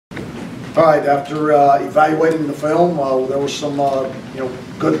All right, after evaluating the film, there were some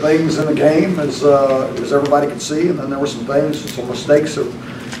good things in the game, as everybody could see, and then there were some mistakes that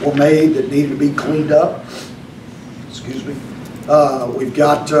were made that needed to be cleaned up. Excuse me. We've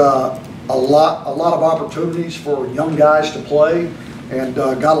got a lot of opportunities for young guys to play, and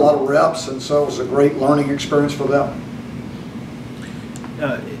got a lot of reps, and so it was a great learning experience for them.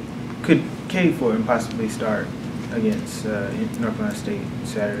 Could Cade Fortin possibly start against North Carolina State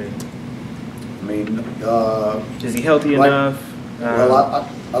Saturday? I mean, is he healthy enough? Well,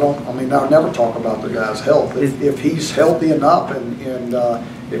 I don't. I mean, I never talk about the guy's health. If he's healthy enough, and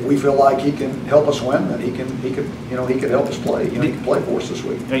if we feel like he can help us win, then he could help us play. He can play for us this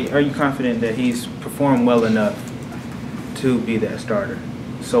week. Are you confident that he's performed well enough to be that starter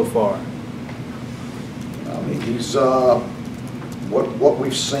so far? I mean, he's what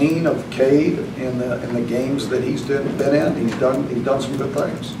we've seen of Cade in the games that he's been in. He's done some good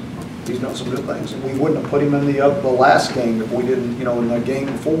things. He's done some good things, and we wouldn't have put him in the last game if we didn't, in the game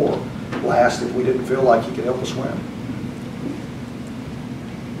before last, if we didn't feel like he could help us win.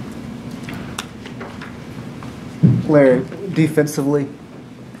 Larry, defensively,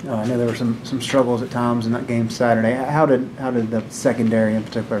 I know there were some struggles at times in that game Saturday. How did the secondary in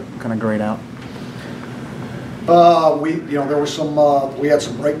particular kind of grade out? There was we had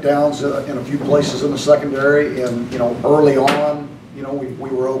some breakdowns in a few places in the secondary, and early on, we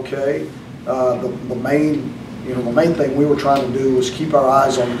were okay. The main thing we were trying to do was keep our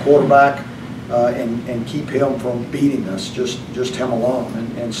eyes on the quarterback and keep him from beating us, just him alone,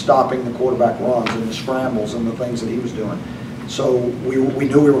 and stopping the quarterback runs and the scrambles and the things that he was doing. So we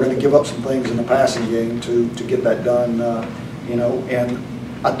knew we were going to give up some things in the passing game to get that done, and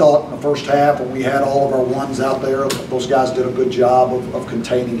I thought in the first half when we had all of our ones out there, those guys did a good job of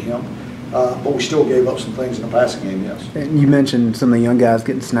containing him. But we still gave up some things in the passing game, yes. And you mentioned some of the young guys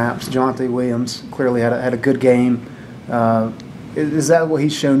getting snaps. Javonte Williams clearly had a good game. Is that what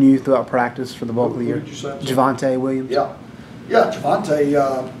he's shown you throughout practice for the bulk of the year? What did you say? Javonte Williams? Yeah, Javonte,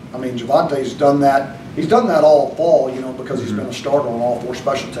 Javonte's done that. He's done that all fall, because he's been a starter on all 4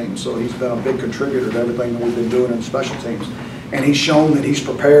 special teams. So he's been a big contributor to everything that we've been doing in special teams. And he's shown that he's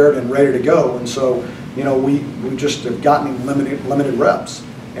prepared and ready to go. And so, we just have gotten him limited reps.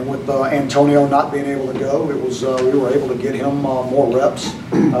 And with Antonio not being able to go, it was we were able to get him more reps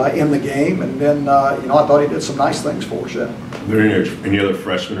in the game, and then I thought he did some nice things for us. Yeah. Are there any other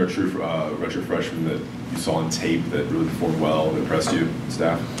freshmen or true retro freshmen that you saw on tape that really performed well and impressed you,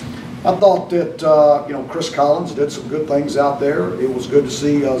 staff? I thought that Chris Collins did some good things out there. It was good to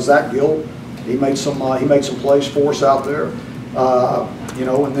see Zach Gill. He made some plays for us out there.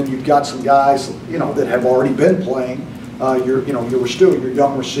 And then you've got some guys that have already been playing. Your young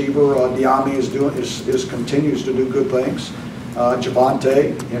receiver Diami continues to do good things.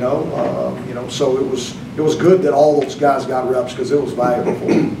 Javonte, so it was good that all those guys got reps because it was valuable for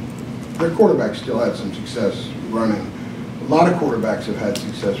them. Their quarterback still had some success running. A lot of quarterbacks have had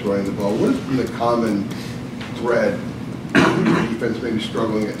success running the ball. What has been the common thread? The defense maybe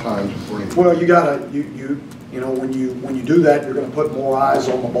struggling at times with running. Well, you gotta when you do that, you're going to put more eyes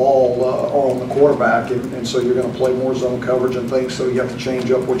on the ball or on the quarterback, and so you're going to play more zone coverage and things. So you have to change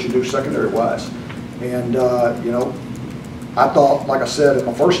up what you do secondary wise. And I thought, like I said, in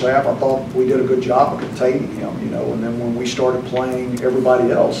the first half, I thought we did a good job of containing him. And then when we started playing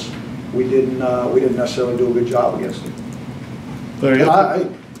everybody else, we didn't necessarily do a good job against him. And I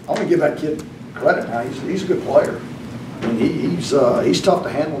want to give that kid credit now. He's a good player. I mean, he's tough to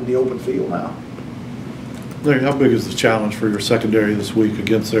handle in the open field now. Larry, how big is the challenge for your secondary this week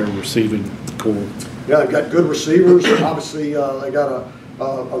against their receiving core? Yeah, they've got good receivers, and obviously they got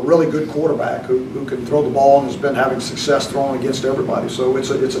a really good quarterback who can throw the ball and has been having success throwing against everybody. So it's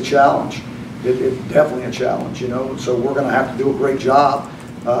a challenge. It's definitely a challenge, So we're going to have to do a great job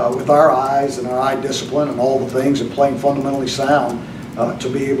with our eyes and our eye discipline and all the things and playing fundamentally sound to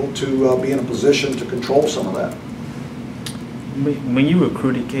be able to be in a position to control some of that. When you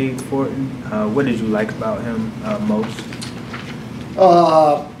recruited Cade Fortin, what did you like about him most?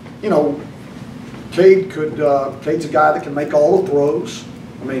 Cade's a guy that can make all the throws.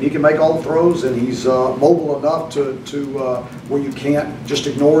 I mean, he can make all the throws, and he's mobile enough to where you can't just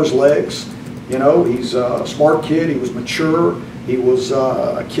ignore his legs. He's a smart kid. He was mature. He was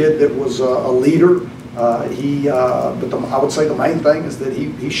a kid that was a leader. But I would say the main thing is that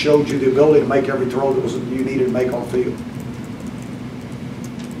he showed you the ability to make every throw that you needed to make on the field.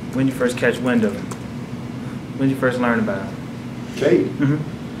 When you first catch wind of him? When did you first learn about him? Cade?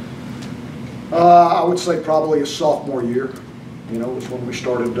 I would say probably his sophomore year. Was when we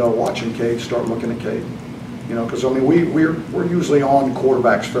started watching Cade, start looking at Cade. You know, because I mean, we're usually on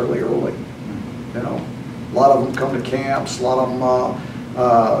quarterbacks fairly early. You know, a lot of them come to camps. A lot of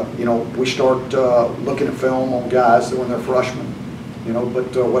them, you know, we start looking at film on guys when they're freshmen. You know,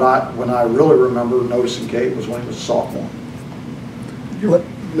 but when I really remember noticing Gabe was when he was a sophomore. You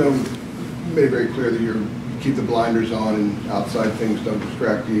know, made it very clear that you keep the blinders on and outside things don't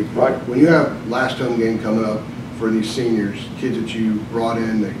distract you. Right. When you have last home game coming up for these seniors, kids that you brought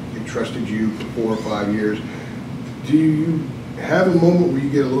in, that trusted you for 4 or 5 years, do you have a moment where you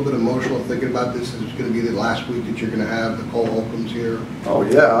get a little bit emotional thinking about this? Is going to be the last week that you're going to have the Cole Holcombs here? Oh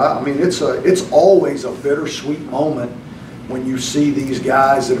yeah, I mean it's always a bittersweet moment when you see these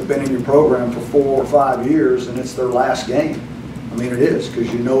guys that have been in your program for 4 or 5 years and it's their last game. I mean it is,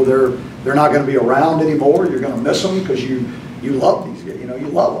 because you know they're not going to be around anymore. You're going to miss them because you love these guys. You know, you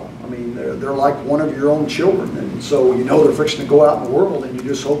love them. I mean they're like one of your own children, and so you know they're fixing to go out in the world, and you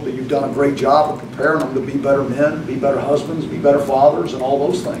just hope that you've done a great job of preparing them to be better men, be better husbands, be better fathers, and all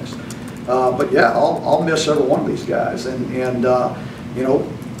those things. But yeah, I'll miss every one of these guys, and you know,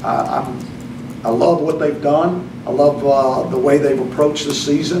 I love what they've done. I love the way they've approached this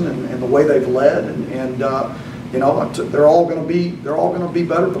season and the way they've led, and you know, they're all going to be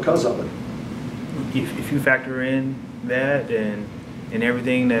better because of it. If you factor in that and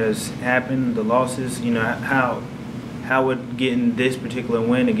everything that has happened, the losses, you know, how would getting this particular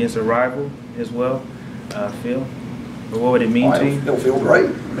win against a rival as well feel? Or what would it mean to you? It'll feel great.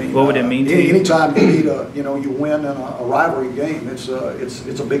 I mean, what would it mean to you? Anytime you win in a rivalry game, it's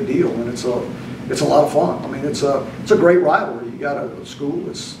a big deal, and it's a lot of fun. I mean, it's a great rivalry. You got a school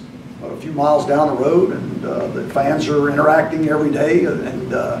that's a few miles down the road, and the fans are interacting every day,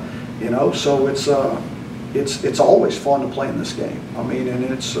 and you know, so it's always fun to play in this game. I mean, and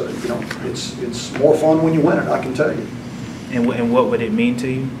it's you know, it's more fun when you win it, I can tell you. And what would it mean to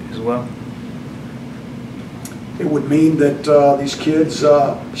you as well? It would mean that these kids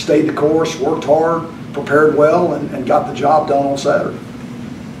stayed the course, worked hard, prepared well, and got the job done on Saturday.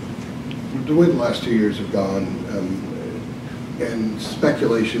 The way the last 2 years have gone, and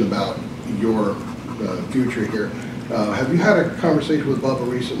speculation about your future here, have you had a conversation with Bubba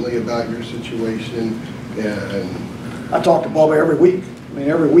recently about your situation? And I talk to Bubba every week. I mean,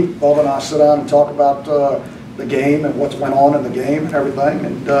 every week Bubba and I sit down and talk about the game and what's went on in the game and everything,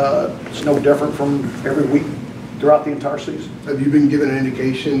 and it's no different from every week throughout the entire season. have you been given an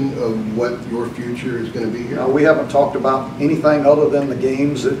indication of what your future is going to be here? We haven't talked about anything other than the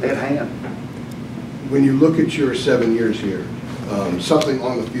games at hand. When you look at your 7 years here, something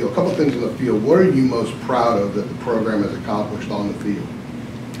on the field, a couple things on the field, what are you most proud of that the program has accomplished on the field?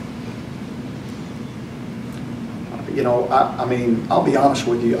 You know, I mean, I'll be honest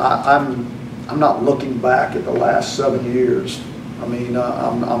with you. I'm not looking back at the last 7 years. I mean,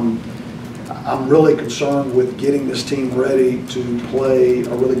 I'm really concerned with getting this team ready to play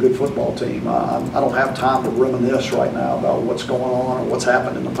a really good football team. I don't have time to reminisce right now about what's going on or what's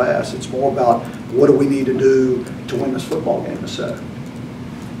happened in the past. It's more about what do we need to do to win this football game this Saturday.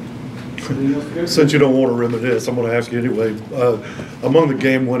 Since you don't want to reminisce, I'm going to ask you anyway. Among the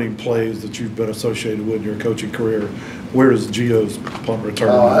game-winning plays that you've been associated with in your coaching career, where is Gio's punt return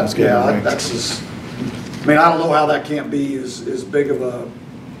in this game? Yeah, that's just, I mean, I don't know how that can't be as big of a,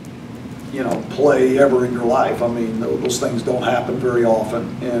 you know, play ever in your life. I mean, those things don't happen very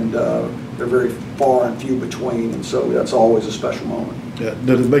often, and they're very far and few between, and so that's always a special moment. Yeah.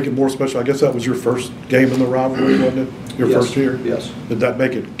 Did it make it more special? I guess that was your first game in the rivalry, wasn't it? Your first year? Yes. Did that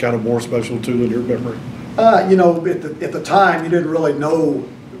make it kind of more special too in your memory? You know, at the time, you didn't really know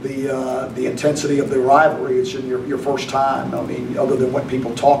the intensity of the rivalry. It's in your first time. I mean, other than what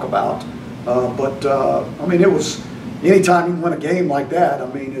people talk about. I mean, it was, anytime you win a game like that, I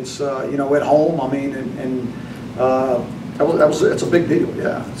mean, it's, you know, at home, I mean, it's a big deal,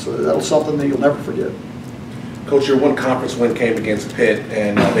 yeah. So that was something that you'll never forget. Coach, your one conference win came against Pitt,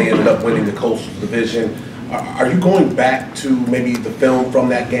 and they ended up winning the Coastal Division. Are you going back to maybe the film from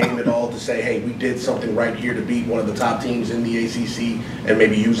that game at all to say, hey, we did something right here to beat one of the top teams in the ACC, and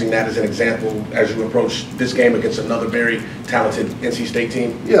maybe using that as an example as you approach this game against another very talented NC State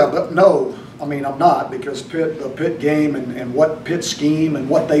team? Yeah, but no, I mean, I'm not, because the Pitt game and what Pitt scheme and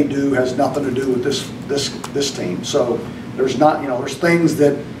what they do has nothing to do with this team. So there's not, you know, there's things,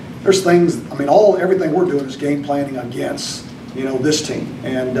 I mean, everything we're doing is game planning against, you know, this team,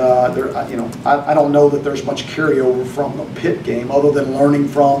 and you know, I don't know that there's much carryover from the Pitt game other than learning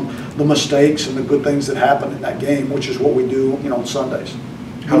from the mistakes and the good things that happened in that game, which is what we do, you know, on Sundays.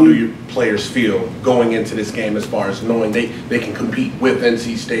 How do your players feel going into this game as far as knowing they can compete with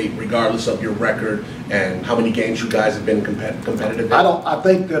NC State regardless of your record and how many games you guys have been competitive in? I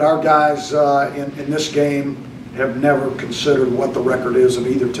think that our guys in this game have never considered what the record is of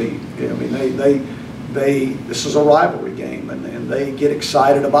either team. I mean, this is a rivalry game, and they get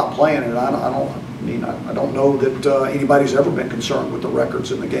excited about playing it. I don't know that anybody's ever been concerned with the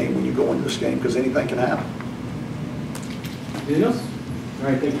records in the game when you go into this game, because anything can happen. Anything else? All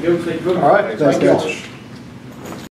right, thank you, Coach. Thank you, Coach. All right, thank you. Coach.